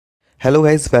Hello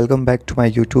guys, welcome back to my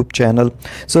YouTube channel.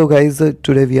 So guys,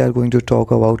 today we are going to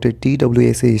talk about a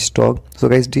DWSA stock. So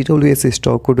guys, DWSA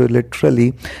stock could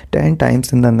literally 10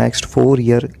 times in the next 4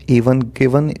 years, even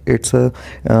given its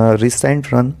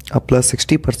recent run up plus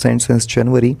 60% since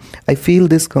January. I feel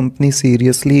this company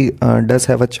seriously does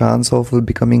have a chance of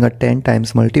becoming a 10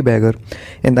 times multi-bagger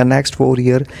in the next 4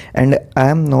 years, and I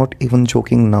am not even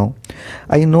joking now.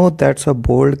 I know that's a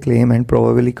bold claim and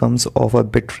probably comes off a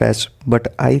bit rash,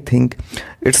 but I think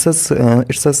it's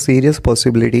a serious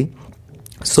possibility.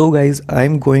 So guys,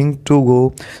 I'm going to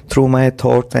go through my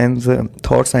thoughts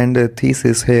and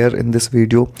thesis here in this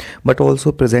video, but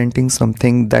also presenting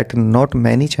something that not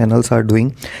many channels are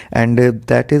doing, and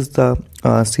that is the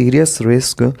serious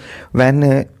risk when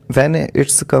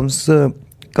it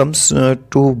comes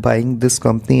to buying this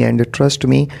company. And trust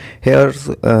me, here's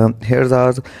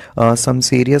are some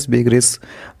serious big risks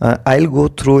I'll go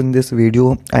through in this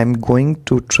video. I'm going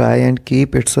to try and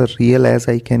keep it so real as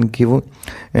I can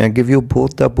give you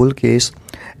both the bull case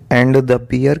and the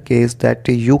bear case, that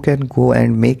you can go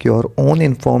and make your own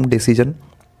informed decision.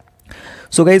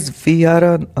 So guys, we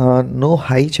are a no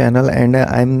high channel, and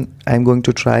I'm going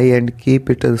to try and keep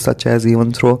it such as,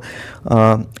 even though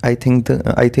I think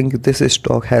this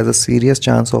stock has a serious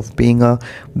chance of being a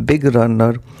big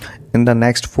runner in the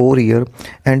next 4 years.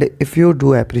 And if you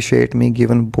do appreciate me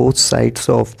given both sides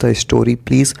of the story,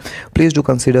 please do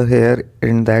consider here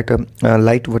in that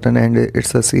like button, and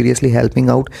it's seriously helping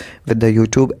out with the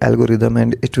YouTube algorithm,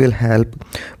 and it will help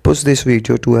push this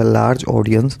video to a large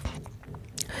audience.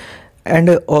 And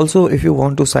also, if you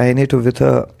want to sign it with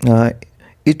a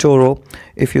eToro,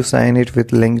 if you sign it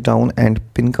with link down and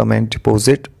pin comment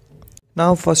deposit.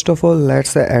 Now first of all,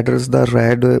 let's address the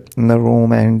red in the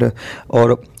room, and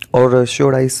or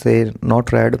should I say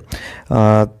not red,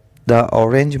 the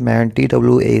orange man.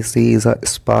 Dwac is a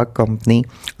SPAC company,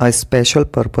 a special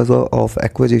purpose of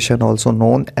acquisition, also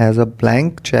known as a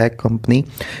blank check company.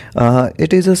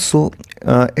 It is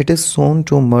soon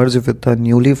to merge with the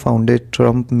newly founded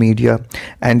Trump Media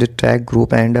and Tech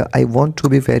Group. And I want to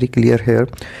be very clear here,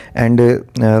 and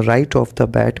right off the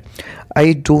bat,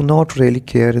 I do not really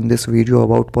care in this video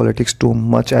about politics too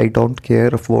much. I don't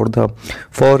care for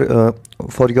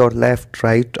your left,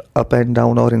 right, up and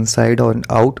down, or inside or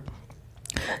out.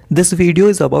 This video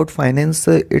is about finance.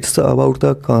 It's about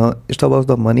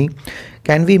the money.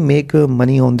 Can we make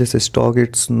money on this stock?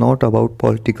 It's not about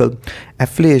political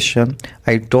affiliation.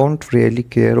 I don't really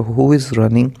care who is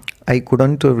running. I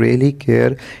couldn't really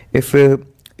care if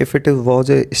it was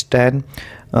a Stan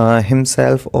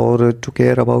himself or to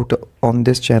care about on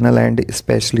this channel. And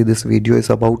especially this video is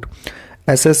about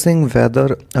assessing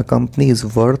whether a company is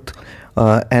worth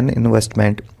an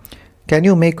investment. Can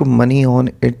you make money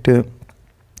on it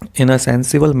in a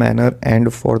sensible manner?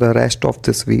 And for the rest of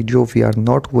this video, we are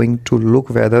not going to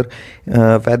look whether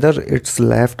it's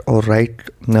left or right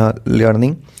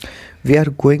learning. We are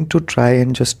going to try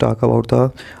and just talk about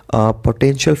the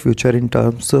potential future in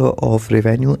terms of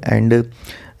revenue, and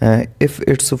if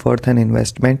it's worth an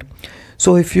investment.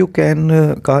 So if you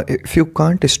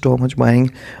can't stomach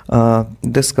buying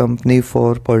this company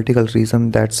for political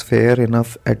reason, that's fair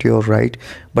enough at your right,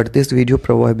 but this video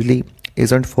probably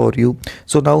isn't for you.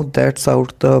 So now that's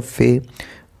out the way,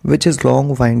 which is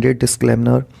long-winded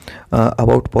disclaimer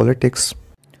about politics.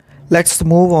 Let's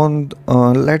move on.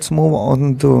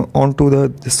 Onto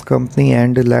this company,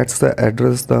 and let's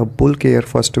address the bull case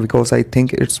first, because I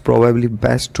think it's probably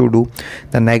best to do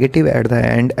the negative at the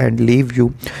end and leave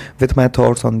you with my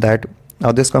thoughts on that.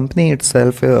 Now this company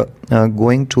itself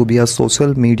going to be a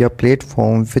social media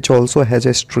platform which also has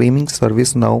a streaming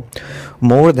service now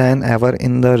more than ever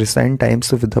in the recent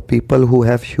times, with the people who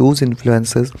have huge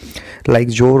influences like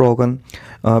Joe Rogan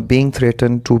being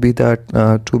threatened to be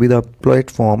the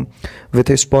platform with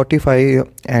his Spotify,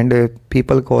 and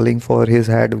people calling for his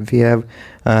head. We have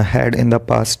had in the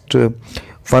past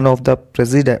one of the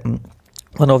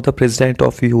president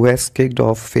of US kicked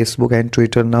off Facebook and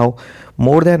Twitter. Now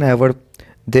more than ever,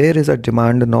 there is a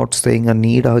demand, not saying a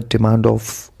need, a demand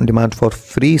for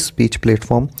free speech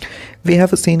platform. We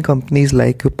have seen companies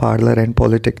like Parler and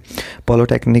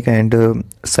Polytechnic and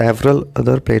several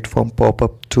other platforms pop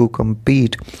up to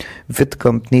compete with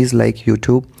companies like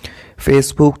YouTube,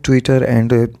 Facebook, Twitter,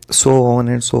 and so on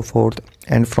and so forth.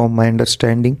 And from my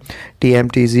understanding,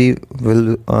 TMTG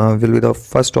will be the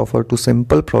first offer to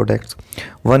simple products.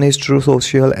 One is True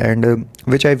Social, and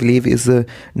which I believe is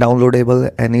downloadable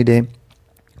any day.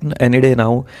 any day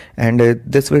now, and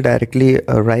this will directly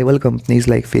rival companies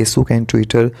like Facebook and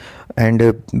Twitter, and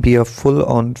be a full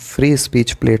on free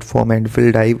speech platform, and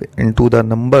we'll dive into the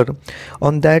number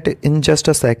on that in just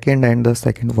a second. And the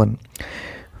second one,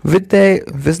 which they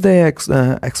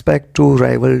expect to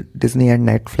rival Disney and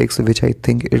Netflix, which I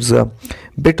think is a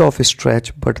bit of a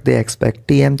stretch, but they expect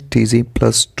TMTG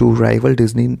Plus to rival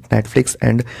Disney, Netflix,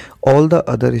 and all the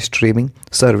other streaming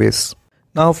service.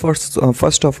 Now, first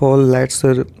of all, let's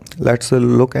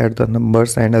look at the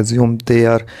numbers and assume they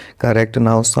are correct.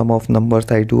 Now, some of numbers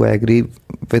I do agree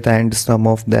with, and some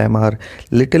of them are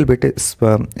little bit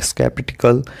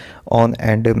skeptical on,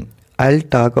 and I'll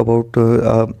talk about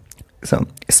some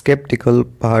skeptical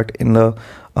part in the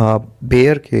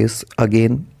bear case.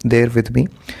 Again, there with me.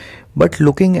 But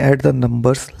looking at the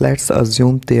numbers, let's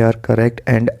assume they are correct,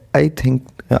 and I think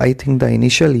the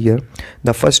initial year,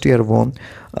 the first year one,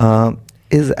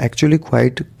 is actually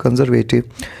quite conservative.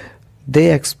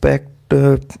 They expect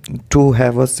to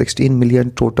have a 16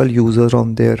 million total users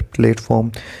on their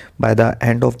platform by the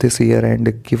end of this year,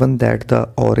 and given that the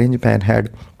Orange Man had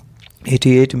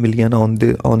 88 million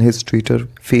on his Twitter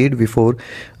feed before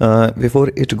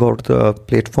it got the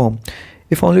platform.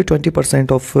 If only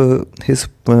 20% of his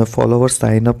followers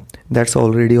sign up, that's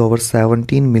already over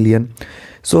 17 million.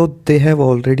 So they have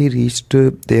already reached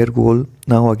their goal.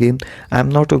 Now again, I'm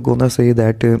not gonna say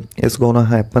that it's gonna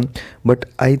happen, but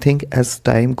I think as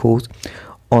time goes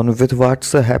on with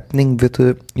what's happening with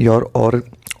your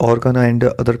organ and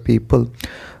other people,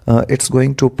 it's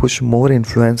going to push more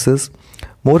influences,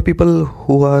 more people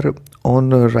who are on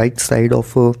the right side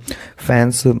of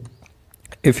fans,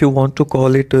 if you want to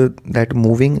call it that,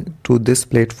 moving to this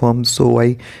platform. So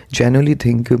I genuinely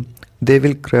think they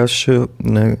will crush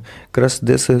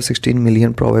this 16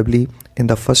 million probably in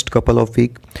the first couple of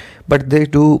weeks, but they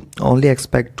do only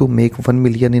expect to make 1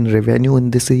 million in revenue in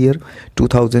this year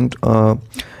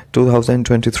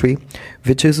 2023,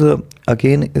 which is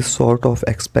again is sort of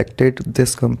expected.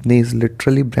 This company is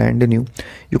literally brand new,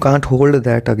 you can't hold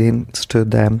that against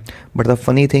them. But the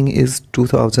funny thing is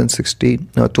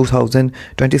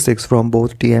 2026 from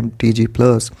both TMTG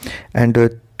Plus and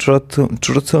Truth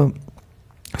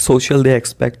Social, they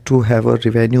expect to have a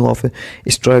revenue of a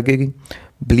staggering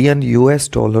billion US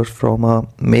dollars from a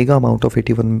mega amount of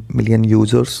 81 million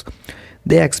users.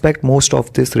 They expect most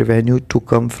of this revenue to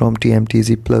come from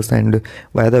TMTG Plus, and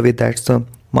by the way, that's a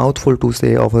mouthful to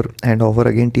say over and over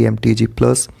again. TMTG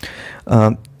Plus,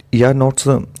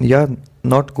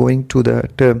 not going to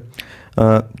that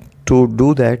to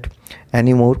do that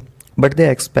anymore, but they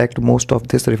expect most of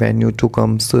this revenue to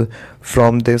comes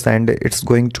from this, and it's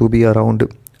going to be around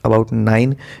about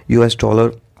 9 US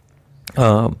dollar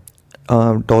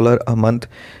dollar a month.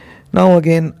 Now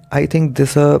again, I think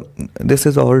this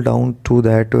is all down to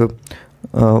that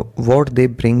what they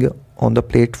bring on the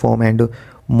platform, and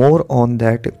more on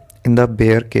that in the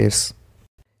bear case.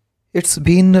 It's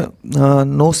been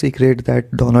no secret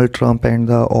that Donald Trump and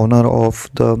the owner of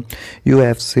the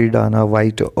UFC, Dana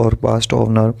White, or past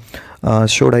owner,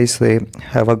 should I say,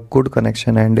 have a good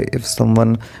connection. And if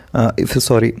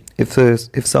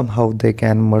somehow they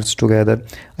can merge together,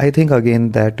 I think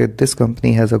again that this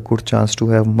company has a good chance to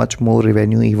have much more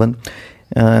revenue, even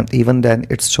than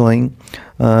it's showing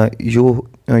you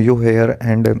here.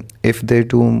 And if they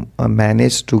do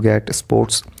manage to get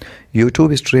sports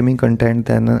YouTube streaming content,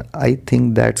 then I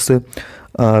think that's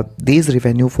these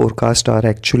revenue forecasts are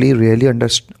actually really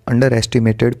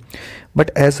underestimated.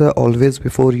 But as always,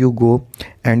 before you go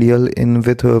and yell in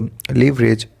with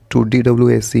leverage to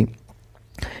DWAC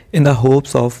in the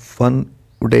hopes of one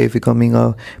day becoming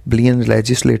a billion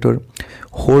legislator,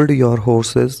 hold your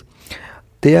horses.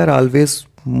 They are always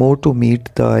more to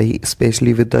meet the eye,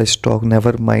 especially with the stock.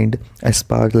 Never mind a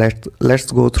spark.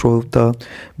 Let's go through the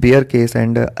bear case,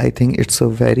 and I think it's a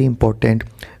very important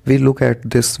we look at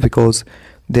this, because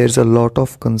there's a lot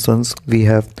of concerns we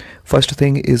have. First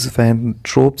thing is, when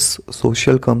Truth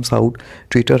Social comes out,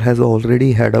 Twitter has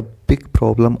already had a big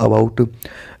problem about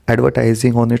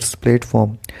advertising on its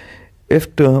platform. If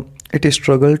it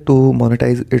struggled to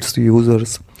monetize its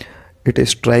users, it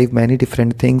has tried many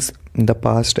different things in the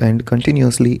past, and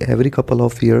continuously every couple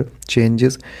of years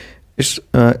changes its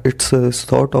a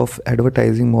sort of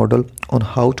advertising model on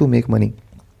how to make money.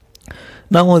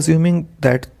 Now, assuming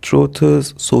that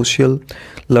Truth Social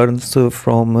learns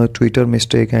from Twitter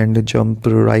mistake and jump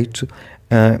right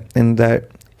in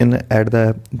at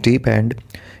the deep end,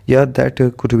 yeah, that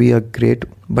could be a great.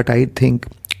 But I think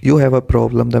you have a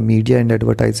problem. The media and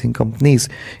advertising companies,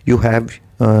 you have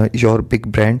your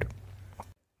big brand.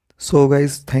 So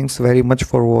guys, thanks very much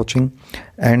for watching,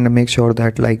 and make sure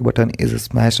that like button is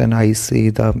smashed and I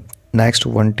see the next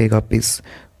one take up is.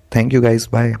 Thank you guys,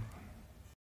 bye.